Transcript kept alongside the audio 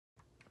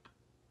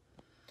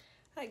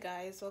Hi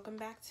guys, welcome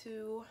back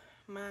to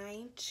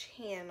my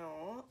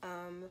channel.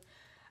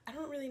 I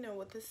don't really know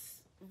what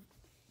this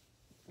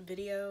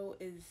video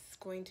is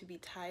going to be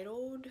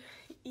titled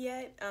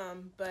yet,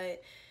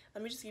 but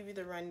let me just give you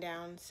the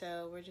rundown.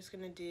 So we're just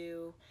gonna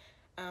do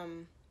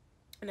an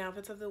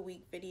outfits of the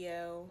week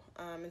video.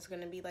 It's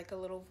gonna be like a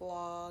little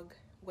vlog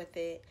with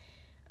it,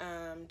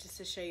 just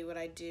to show you what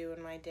I do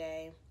in my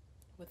day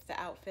with the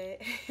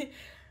outfit.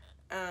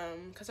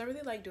 Because I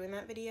really like doing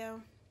that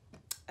video.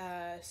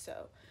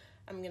 So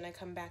I'm gonna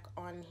come back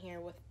on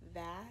here with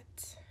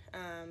that,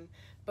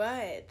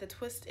 but the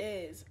twist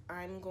is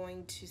I'm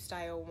going to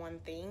style one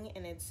thing,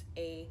 and it's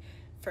a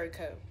fur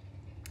coat.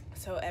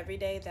 So every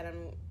day that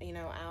I'm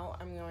out,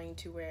 I'm going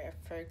to wear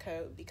a fur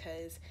coat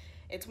because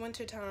it's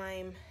winter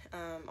time.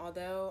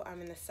 Although I'm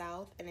in the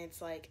south and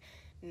it's like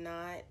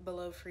not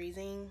below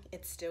freezing,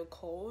 it's still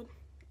cold,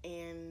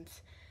 and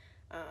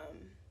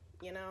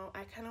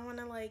I kind of want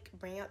to like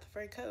bring out the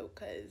fur coat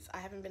because I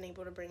haven't been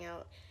able to bring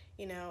out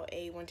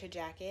a winter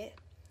jacket,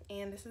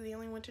 and this is the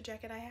only winter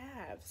jacket I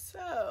have.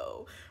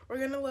 So we're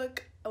gonna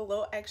look a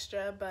little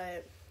extra,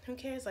 but who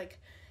cares? Like,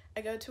 I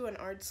go to an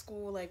art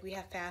school, like we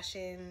have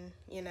fashion,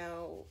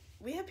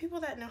 we have people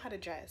that know how to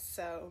dress.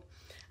 So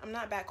I'm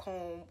not back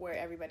home where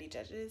everybody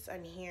judges.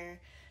 I'm here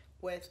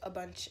with a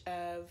bunch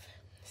of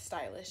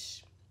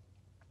stylish,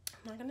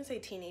 I'm not gonna say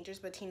teenagers,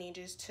 but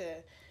teenagers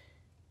to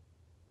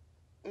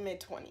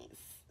mid-20s.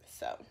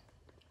 So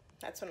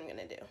that's what I'm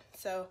gonna do.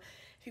 So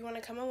if you want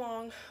to come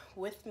along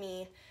with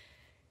me,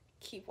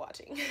 keep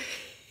watching.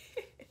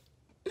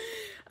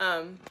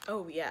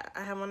 Oh yeah,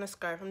 I have on a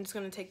scarf. I'm just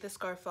gonna take the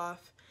scarf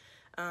off,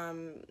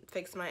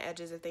 fix my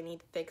edges if they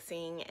need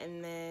fixing,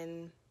 and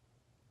then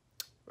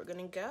we're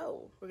gonna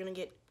go. We're gonna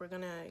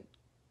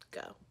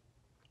go.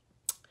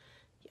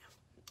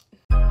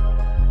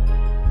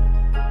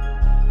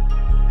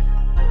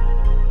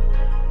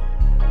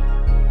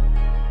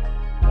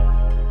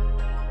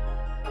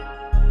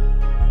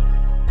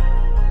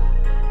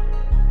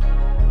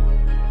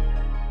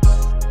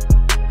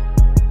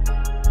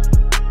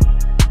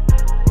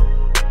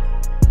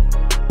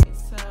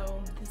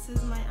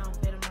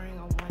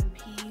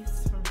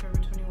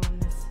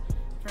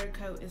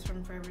 Is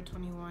from Forever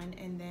 21,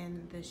 and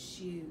then the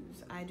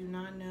shoes, I do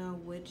not know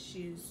which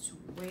shoes to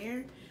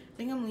wear. I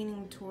think I'm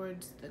leaning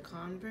towards the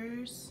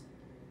Converse.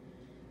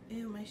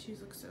 Ew, my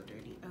shoes look so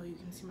dirty. Oh, you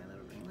can see my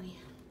little ringly.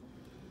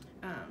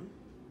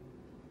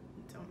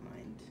 Don't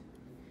mind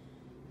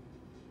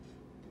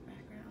the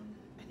background.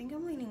 I think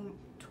I'm leaning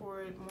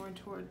more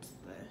towards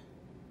the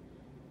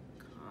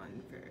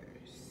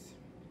Converse.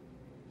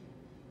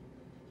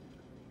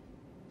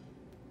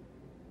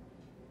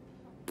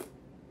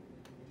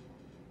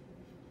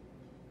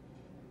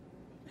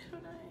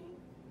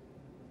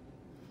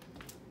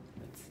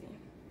 Let's see.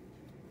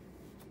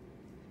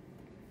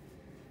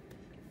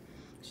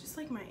 It's just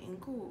like my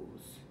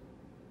ankles.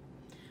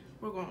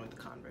 We're going with the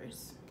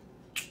Converse.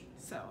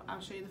 So I'll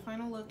show you the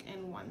final look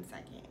in 1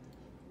 second.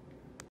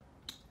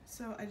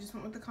 So I just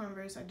went with the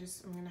Converse. I'm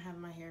gonna have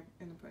my hair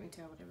in a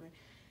ponytail, whatever.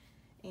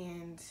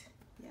 And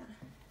yeah,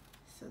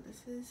 so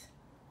this is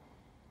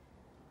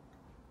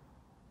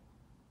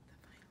the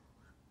final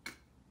look.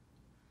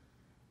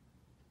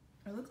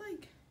 I look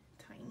like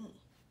tiny.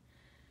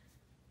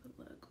 But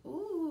look,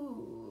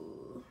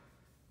 ooh.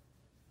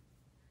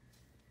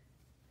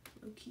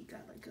 Low-key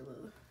got like a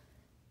little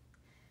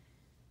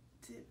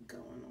dip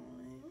going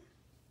on.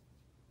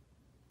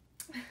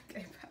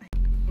 Okay, bye.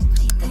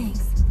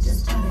 Thanks,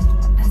 just do it.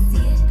 I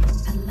see it,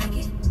 I like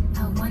it, I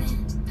want it,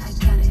 I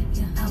got it,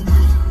 yeah, I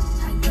want it,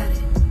 I got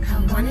it, I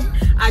want it,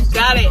 I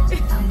got it.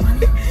 I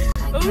want it,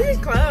 I Oh, we're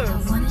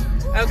close.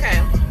 Okay.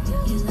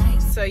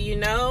 So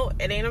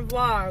it ain't a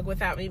vlog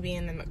without me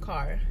being in the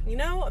car.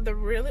 The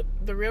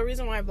real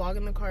reason why I vlog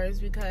in the car is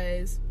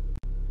because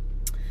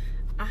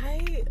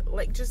I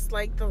just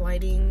like the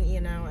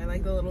lighting, I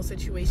like the little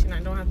situation.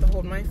 I don't have to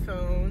hold my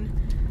phone.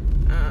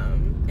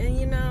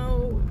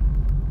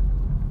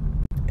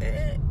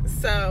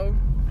 So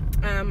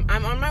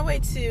I'm on my way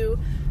to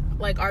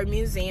our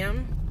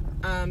museum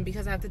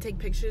because I have to take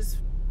pictures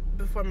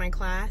before my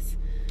class.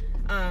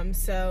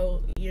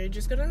 So you're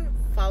just gonna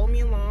follow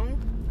me along,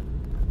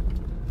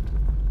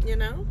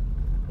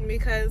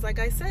 because like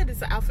I said, it's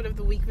the outfit of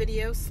the week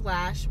video /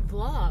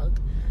 vlog.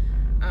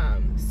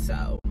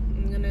 So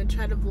I'm gonna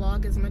try to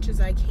vlog as much as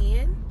I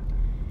can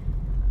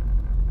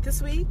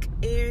this week,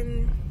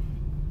 and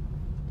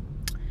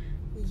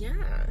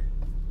yeah.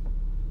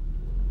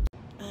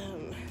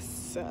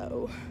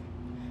 So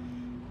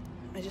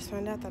I just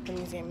found out that the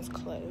museum is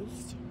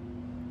closed.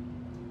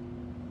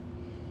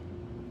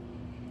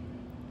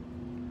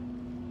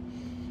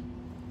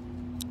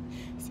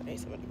 Sorry,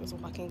 somebody was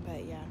walking,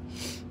 but yeah.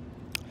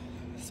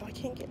 So I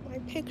can't get my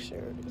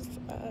pictures.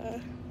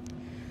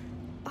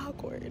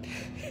 Awkward.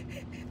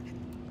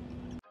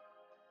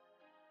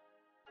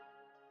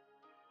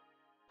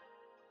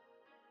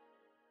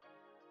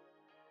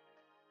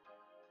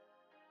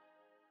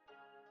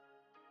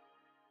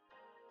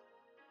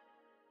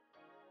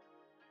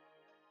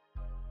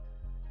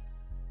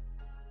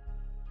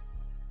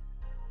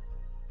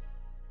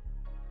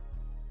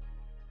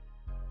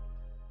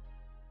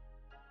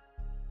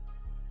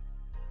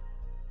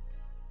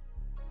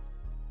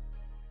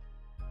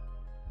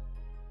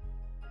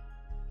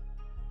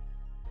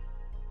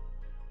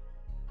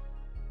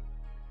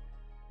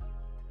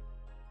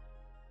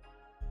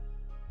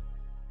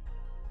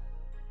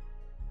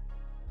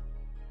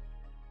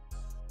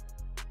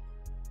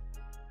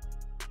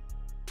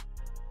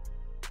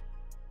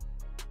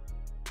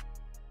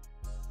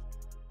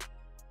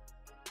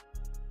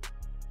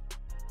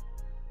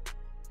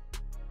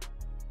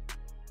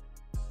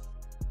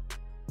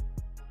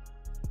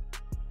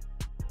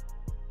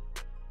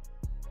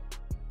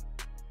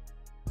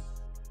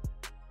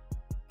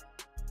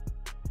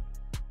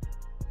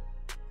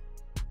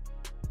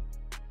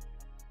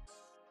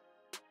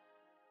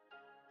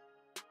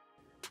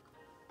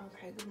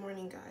 Okay, good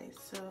morning guys.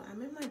 So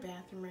I'm in my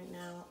bathroom right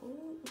now.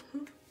 Ooh.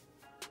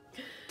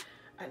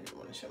 I didn't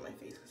want to show my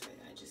face because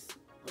I just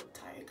look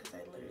tired because I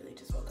literally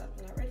just woke up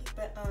and got ready.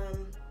 But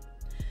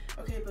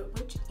okay, but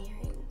which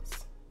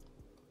earrings?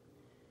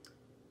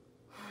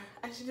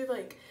 I should do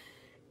like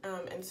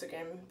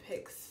Instagram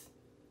pics,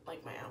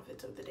 like my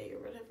outfits of the day or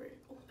whatever.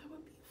 Oh, that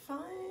would be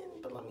fun.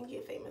 But let me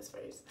get famous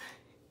first.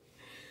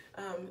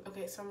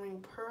 Okay, so I'm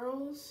wearing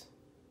pearls.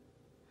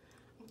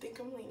 I think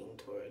I'm leaning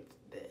towards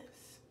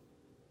this.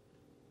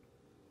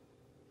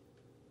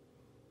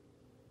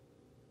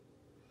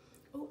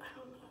 Oh, I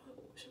don't know.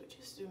 Should we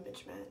just do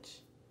mismatch?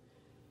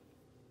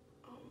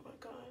 Oh my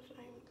gosh,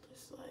 I'm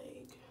just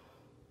like.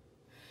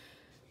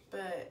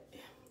 But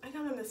I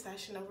got on this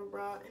Fashion Nova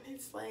bra, and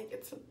it's like,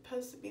 it's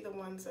supposed to be the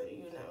ones that,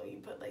 you know, you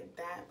put like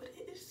that, but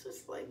it's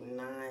just like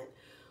not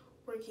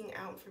working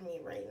out for me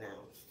right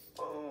now.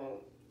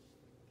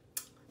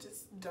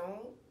 Just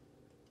don't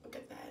look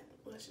at that.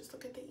 Let's just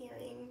look at the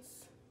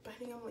earrings. But I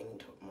think I'm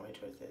leaning more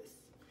towards this.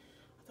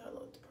 I thought I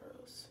loved the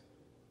pearls.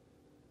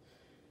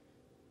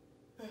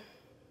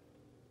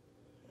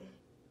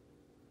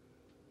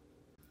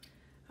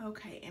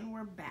 Okay, and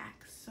we're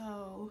back.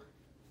 So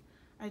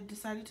I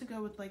decided to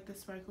go with like the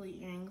sparkly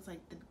earrings,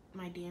 like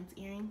my dance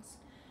earrings.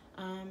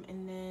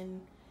 And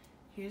then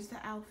here's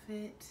the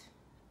outfit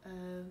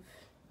of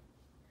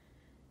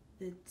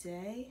the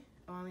day.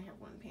 I only have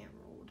one pant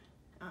rolled.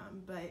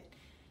 But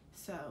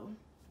so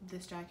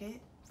this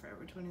jacket,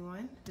 Forever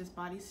 21, this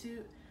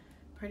bodysuit,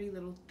 Pretty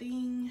Little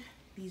Thing,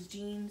 these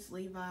jeans,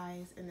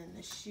 Levi's, and then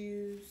the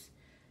shoes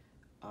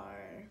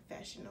are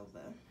Fashion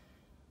Nova.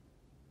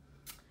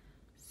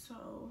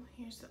 So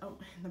here's the, oh,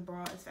 and the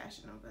bra is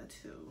Fashion Nova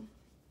too.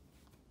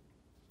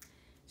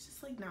 It's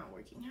just like not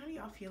working. How do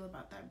y'all feel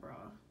about that bra?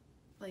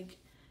 Like,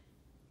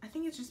 I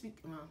think it's just,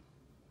 well,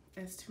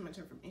 it's too much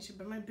information,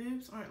 but my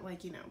boobs aren't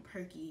like, you know,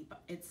 perky by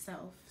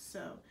itself.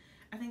 So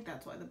I think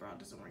that's why the bra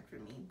doesn't work for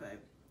me. But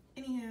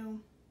anywho,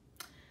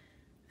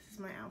 this is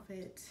my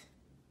outfit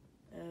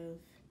of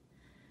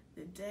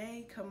the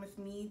day. Come with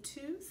me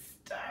to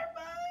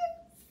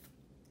Starbucks.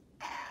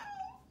 Ow.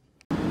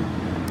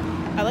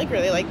 I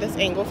really like this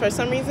angle for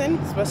some reason,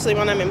 especially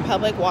when I'm in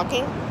public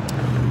walking.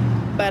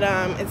 But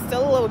it's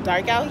still a little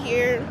dark out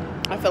here.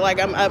 I feel like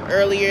I'm up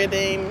earlier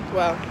than,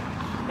 well,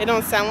 it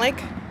don't sound like,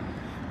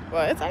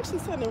 well, it's actually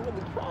sounding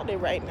really crowded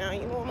right now,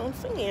 you know what I'm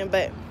saying?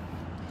 But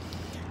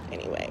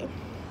anyway,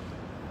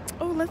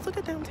 oh, let's look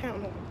at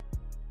downtown.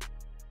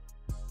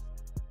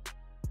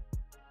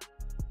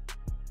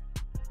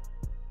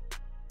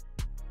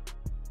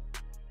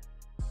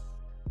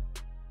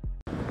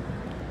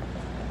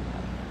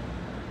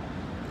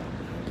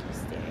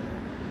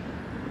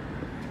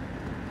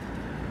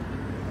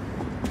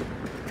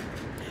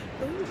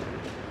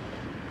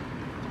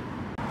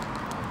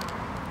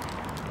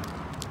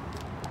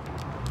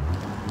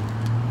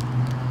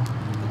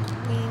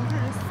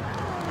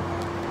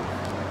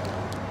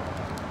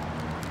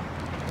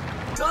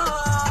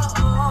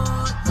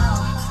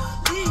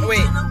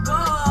 Wait.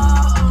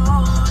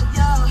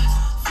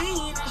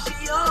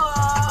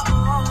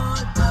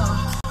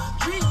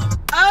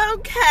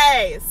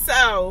 Okay,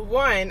 so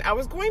one, I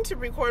was going to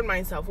record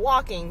myself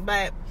walking,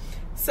 but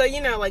so, you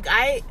know, like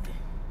I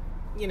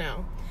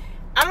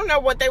don't know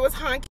what they was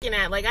honking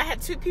at. Like I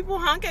had two people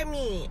honk at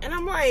me, and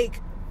I'm like,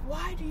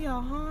 why do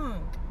y'all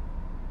honk?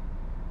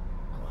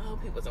 Oh, I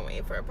hope he wasn't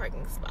waiting for a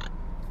parking spot.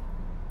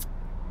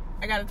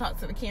 I gotta talk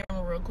to the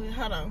camera real quick.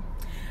 Hold on.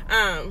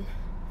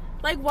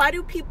 Like, why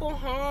do people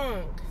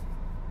honk?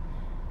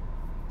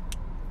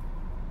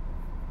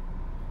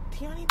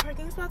 Do y'all need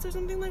parking spots or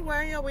something? Like,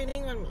 why are y'all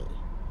waiting on me?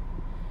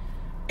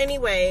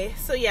 Anyway,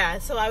 so yeah,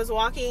 so I was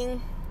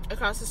walking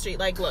across the street.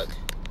 Like, look.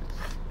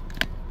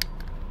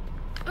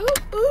 Ooh,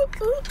 ooh,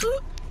 ooh, ooh.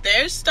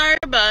 There's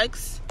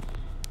Starbucks.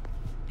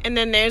 And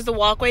then there's the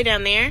walkway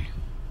down there.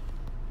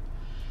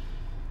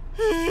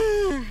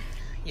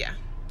 Yeah.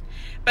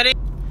 But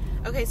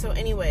okay, so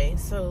anyway,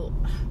 so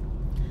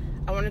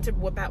I wanted to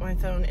whip out my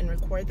phone and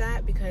record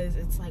that because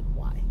it's like,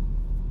 why?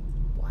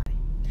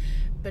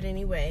 But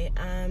anyway,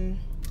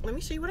 let me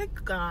show you what I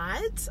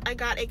got. I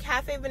got a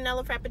cafe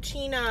vanilla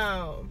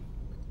frappuccino.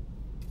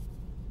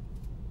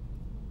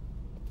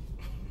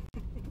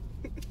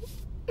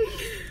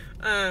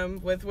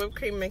 With whipped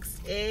cream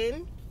mixed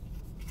in.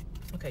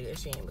 Okay, yeah,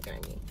 she ain't looking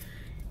at me.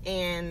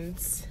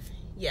 And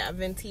yeah,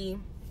 venti.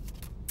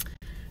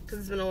 Because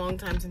it's been a long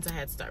time since I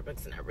had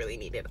Starbucks, and I really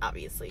need it,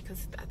 obviously,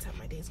 because that's how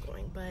my day's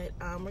going. But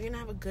we're gonna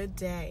have a good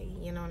day,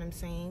 you know what I'm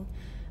saying?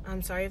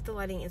 I'm sorry if the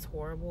lighting is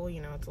horrible.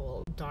 You know, it's a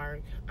little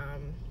dark.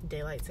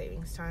 Daylight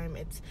savings time.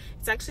 It's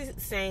actually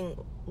saying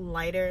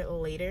lighter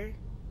later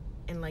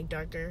and like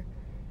darker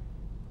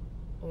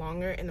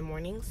longer in the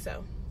morning,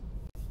 so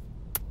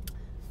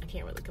I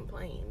can't really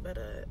complain. But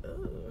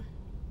ooh.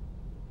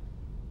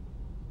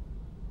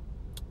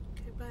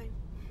 Okay, bye.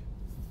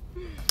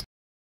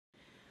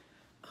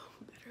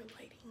 Better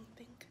lighting,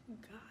 thank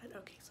God.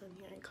 Okay, so I'm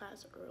here in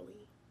class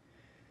early.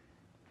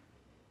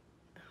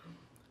 I'm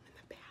in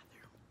the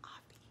bathroom,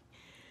 obvi.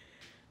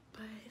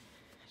 But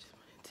I just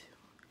wanted to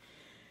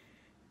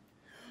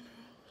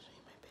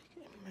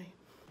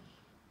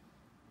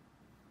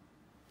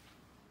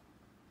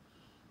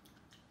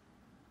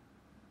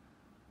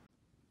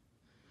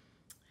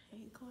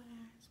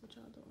class. What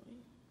y'all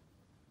doing?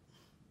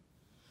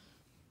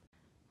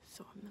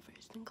 So I'm the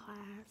first in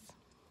class.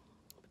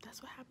 But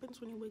that's what happens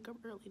when you wake up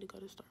early to go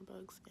to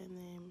Starbucks. And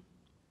then,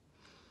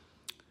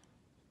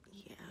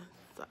 yeah,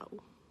 so.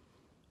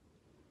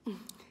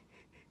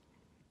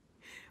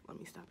 Let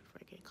me stop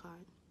before I get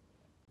caught.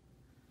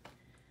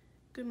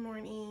 Good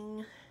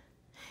morning.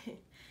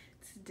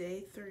 It's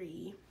day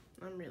 3.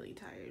 I'm really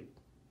tired,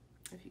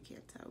 if you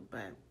can't tell.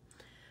 But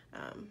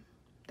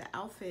the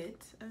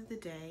outfit of the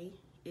day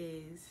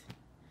is,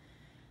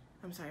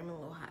 I'm sorry, I'm a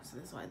little hot, so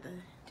that's why the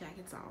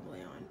jacket's all the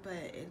way on.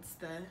 But it's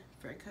the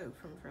fur coat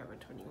from Forever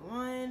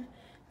 21,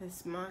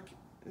 this mock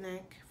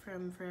neck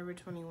from Forever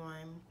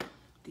 21,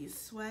 these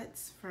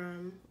sweats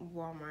from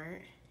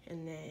Walmart,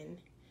 and then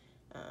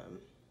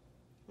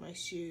my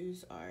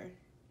shoes are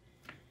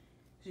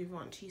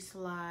Givenchy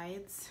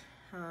slides.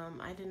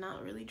 I did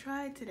not really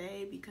try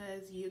today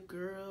because your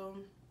girl,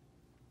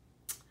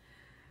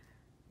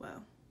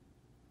 well,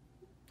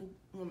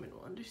 women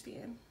will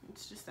understand.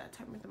 It's just that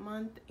time of the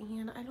month,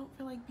 and I don't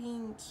feel like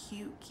being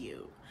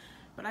cute.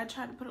 But I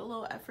try to put a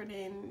little effort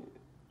in,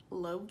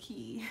 low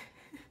key.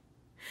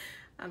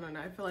 I don't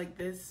know. I feel like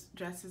this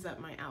dresses up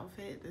my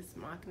outfit. This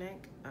mock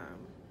neck,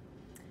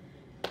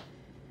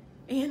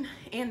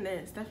 and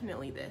this,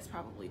 definitely this,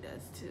 probably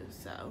does too.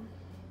 So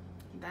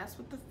that's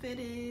what the fit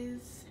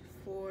is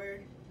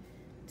for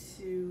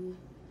today.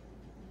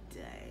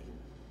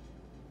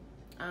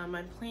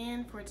 My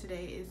plan for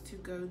today is to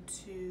go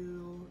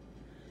to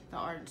the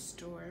art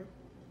store,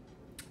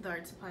 the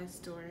art supply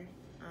store,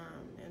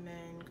 and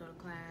then go to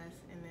class,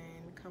 and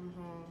then come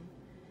home.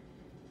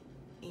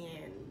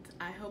 And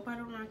I hope I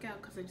don't knock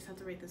out because I just have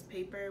to write this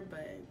paper,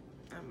 but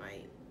I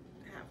might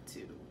have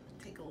to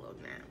take a little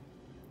nap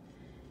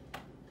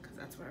because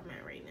that's where I'm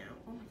at right now.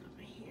 Oh my god,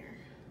 my hair.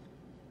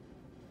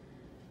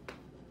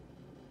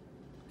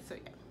 So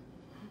yeah.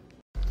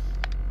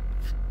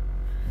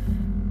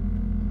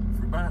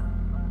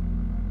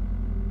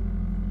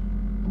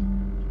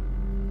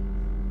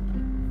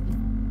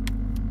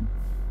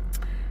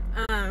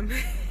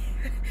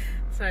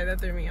 Sorry, that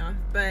threw me off.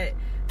 But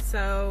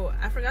so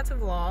I forgot to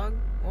vlog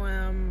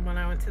when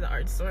I went to the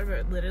art store,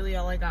 but literally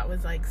all I got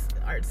was like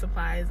art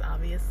supplies.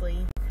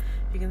 Obviously,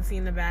 you can see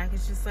in the back,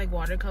 it's just like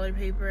watercolor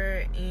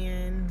paper,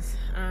 and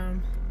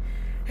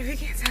if you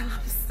can't tell,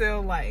 I'm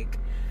still like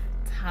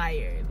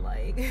tired.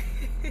 Like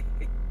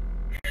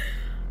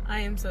I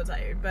am so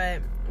tired.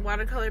 But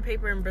watercolor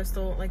paper and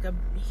Bristol, like a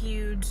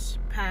huge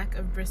pack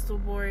of Bristol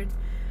board.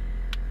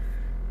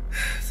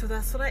 So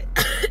that's what I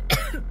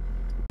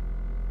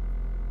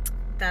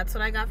that's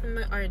what I got from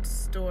the art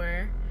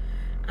store.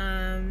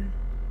 And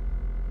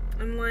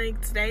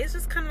like today is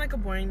just kind of like a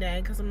boring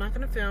day because I'm not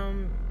gonna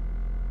film,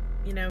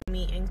 you know,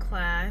 me in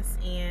class,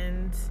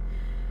 and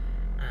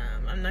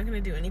I'm not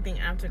gonna do anything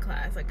after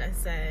class, like I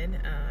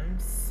said.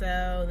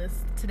 So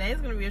today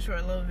is gonna be a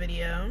short little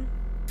video.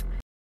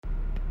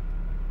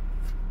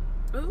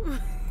 Ooh.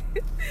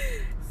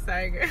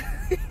 Sorry, girl.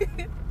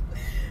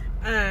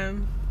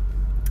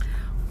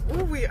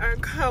 Ooh, we are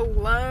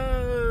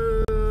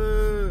close.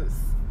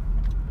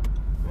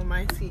 Well,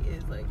 my seat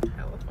is like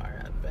hella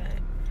far up, but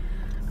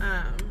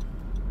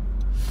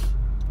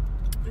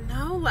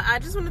no, I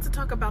just wanted to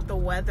talk about the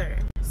weather.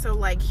 So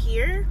like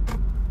here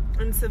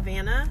in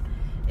Savannah,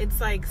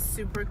 it's like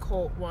super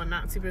cold. Well,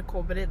 not super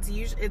cold, but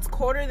it's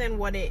colder than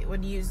what it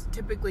would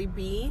typically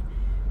be.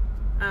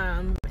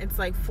 It's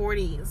like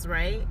 40s,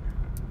 right?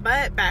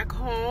 But back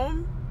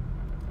home,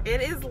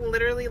 it is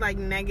literally like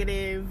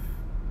negative,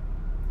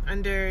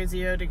 under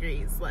 0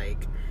 degrees,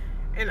 like,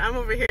 and I'm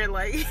over here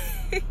like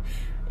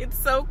it's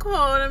so cold.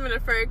 I'm in a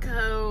fur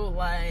coat,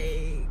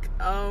 like,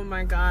 oh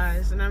my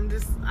gosh, and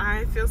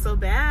I feel so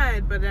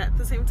bad, but at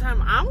the same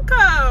time, I'm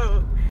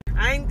cold.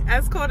 I ain't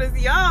as cold as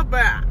y'all,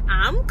 but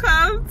I'm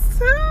cold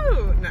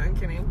too. No, I'm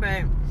kidding,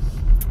 but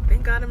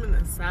thank God I'm in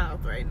the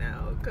South right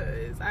now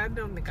because I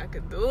don't think I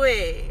could do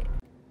it.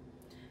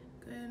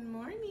 Good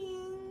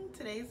morning.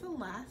 Today's the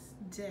last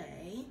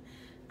day.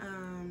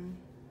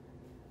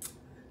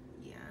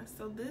 Yeah,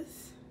 so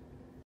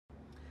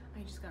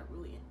I just got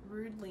really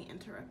rudely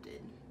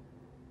interrupted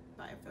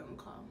by a phone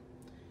call.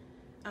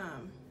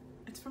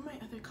 It's from my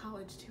other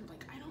college too.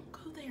 Like, I don't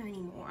go there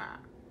anymore.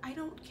 I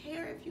don't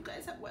care if you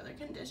guys have weather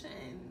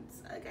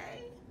conditions,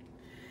 okay?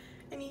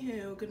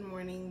 Anywho, good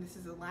morning. This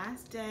is the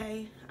last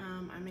day.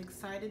 I'm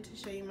excited to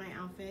show you my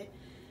outfit.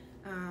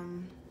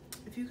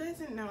 If you guys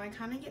didn't know, I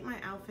kind of get my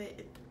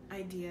outfit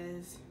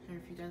ideas, or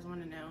if you guys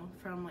want to know,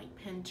 from like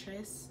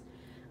Pinterest,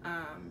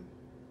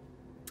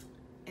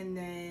 and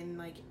then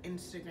like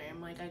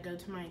Instagram. Like, I go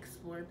to my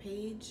explore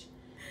page.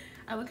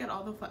 I look at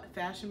all the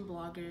fashion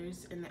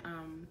bloggers and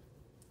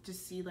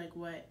just see like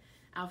what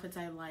outfits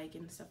I like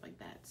and stuff like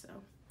that. So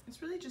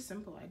it's really just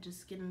simple. I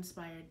just get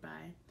inspired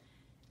by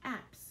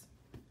apps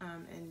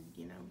and,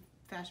 you know,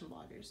 fashion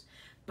bloggers.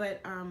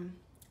 But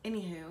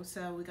anywho,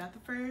 so we got the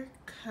fur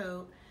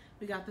coat.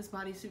 We got this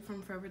bodysuit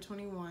from Forever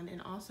 21,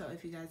 and also,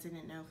 if you guys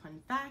didn't know,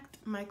 fun fact,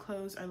 my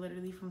clothes are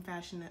literally from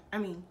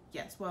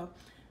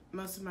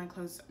most of my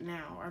clothes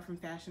now are from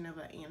Fashion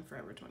Nova and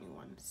Forever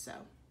 21. So,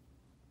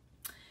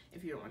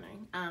 if you're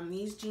wondering,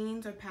 these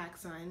jeans are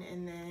PacSun,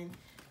 and then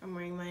I'm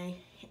wearing my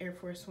Air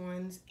Force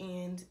Ones.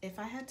 And if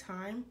I had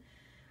time,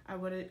 I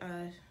would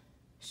have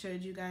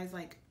showed you guys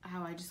like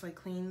how I just like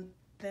cleaned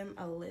them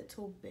a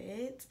little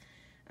bit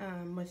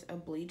with a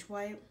bleach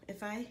wipe.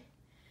 If I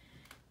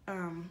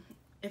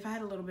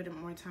had a little bit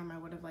more time, I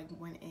would have like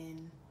went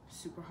in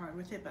super hard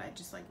with it, but I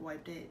just like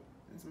wiped it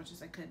as much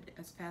as I could,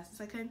 as fast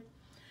as I could.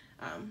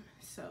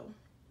 So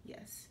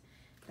yes,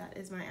 that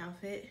is my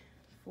outfit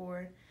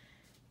for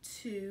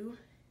today.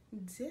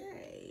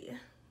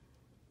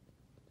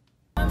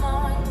 Don't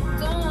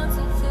want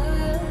to feel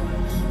you.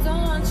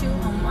 Don't want you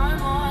on my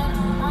mind,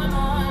 on my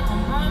mind,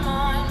 on my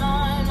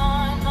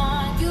mind,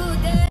 mind. You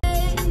dead.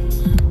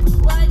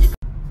 Why'd you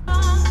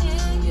come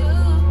here? You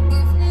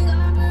give me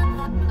up.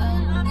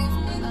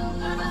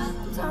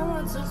 Don't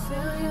want to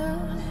feel you.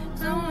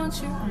 Don't want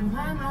you on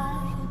my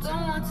mind.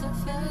 Don't want to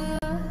feel you.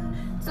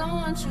 Don't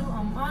want you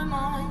on my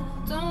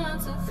mind. Don't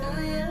want to feel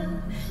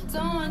you.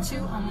 Don't want you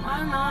on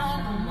my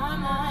mind, on my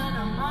mind,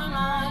 on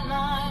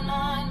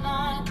my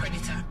mind.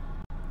 Predator.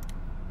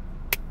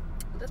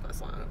 That's my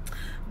song.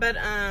 But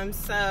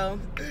so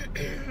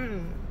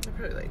I'm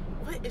probably like,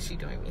 what is she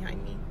doing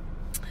behind me?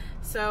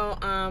 So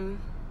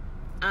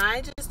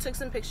I just took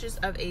some pictures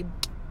of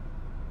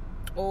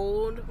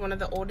one of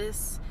the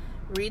oldest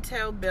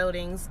retail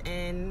buildings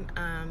in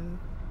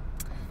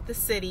the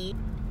city.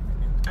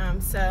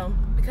 So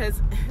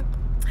because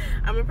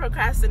I'm a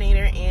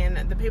procrastinator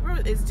and the paper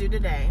is due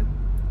today.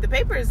 The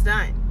paper is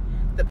done.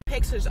 The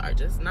pictures are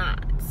just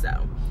not.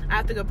 So I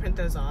have to go print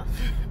those off.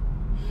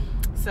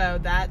 So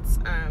that's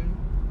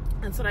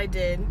what I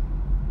did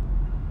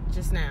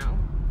just now.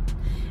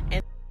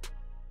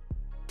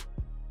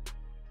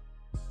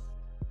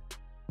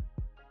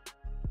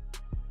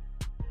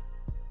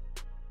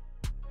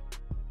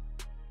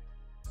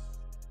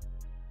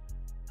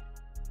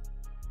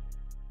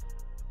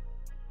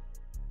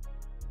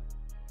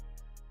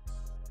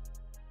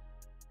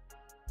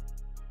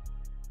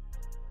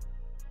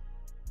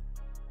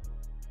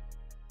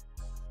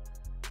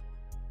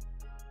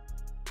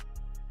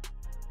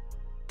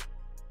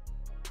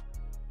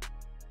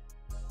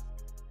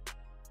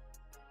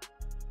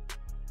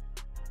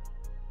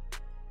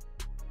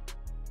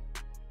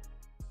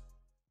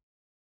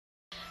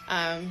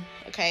 And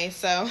okay,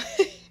 so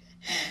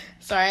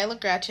sorry I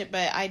look ratchet,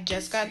 but I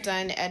just got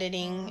done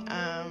editing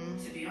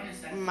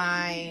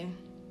my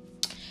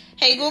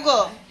Hey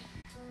Google,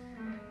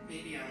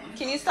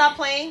 can you stop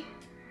playing?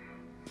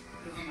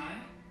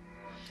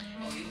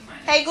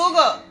 Hey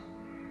Google.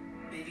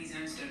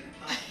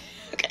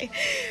 Okay.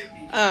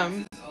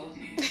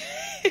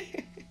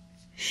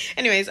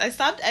 Anyways,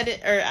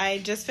 I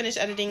just finished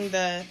editing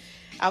the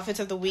outfits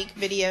of the week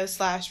video /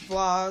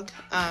 vlog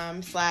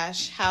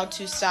 / how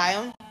to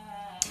style,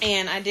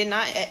 and I did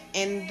not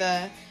end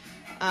the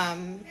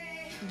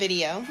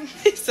video.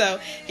 So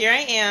here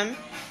I am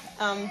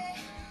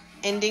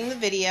ending the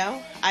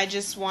video. I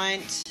just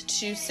want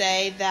to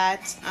say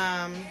that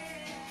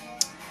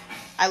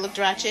I looked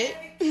ratchet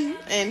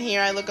and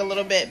here I look a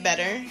little bit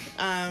better.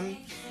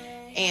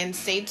 And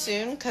stay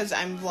tuned because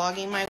I'm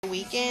vlogging my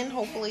weekend.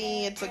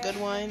 Hopefully it's a good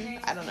one.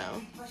 I don't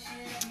know.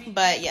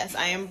 But yes,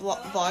 I am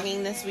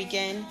vlogging this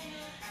weekend.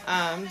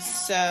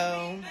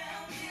 So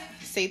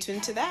stay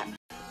tuned to that.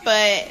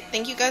 But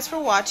thank you guys for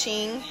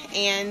watching,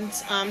 and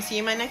see you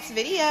in my next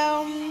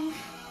video.